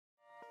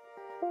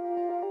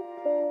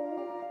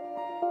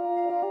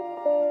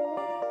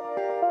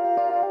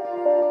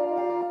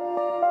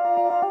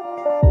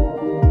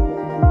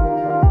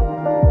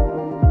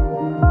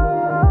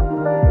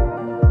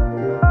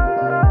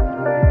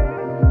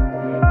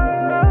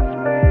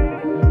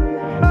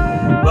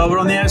Well,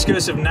 we're on the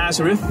outskirts of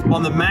Nazareth,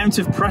 on the Mount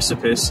of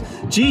Precipice.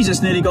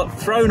 Jesus nearly got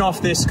thrown off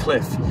this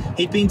cliff.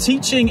 He'd been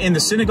teaching in the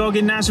synagogue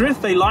in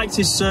Nazareth. They liked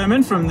his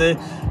sermon from the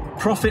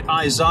prophet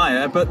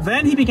Isaiah, but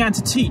then he began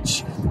to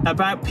teach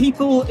about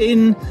people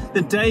in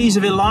the days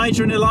of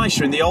Elijah and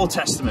Elisha in the Old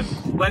Testament,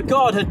 where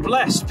God had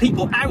blessed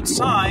people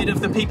outside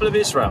of the people of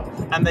Israel,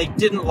 and they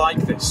didn't like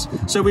this.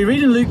 So we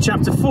read in Luke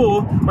chapter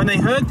 4, when they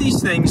heard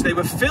these things, they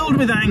were filled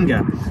with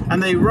anger,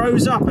 and they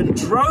rose up and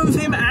drove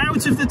him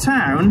out of the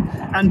town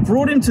and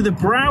brought him to the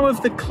brow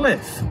of the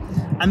cliff.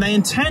 And they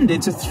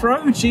intended to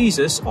throw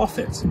Jesus off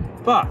it.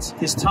 But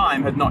his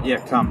time had not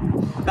yet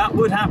come. That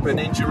would happen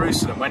in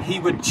Jerusalem when he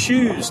would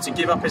choose to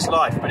give up his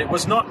life, but it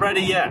was not ready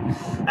yet.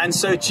 And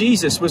so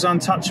Jesus was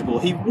untouchable.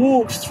 He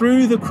walked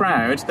through the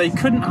crowd, they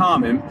couldn't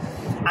harm him,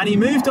 and he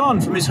moved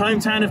on from his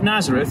hometown of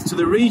Nazareth to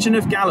the region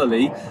of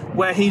Galilee,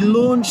 where he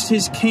launched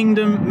his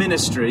kingdom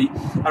ministry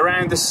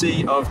around the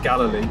Sea of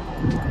Galilee.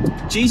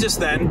 Jesus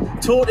then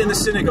taught in the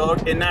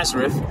synagogue in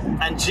Nazareth,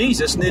 and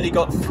Jesus nearly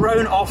got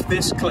thrown off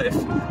this cliff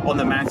on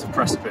the Mount of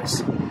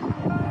Precipice.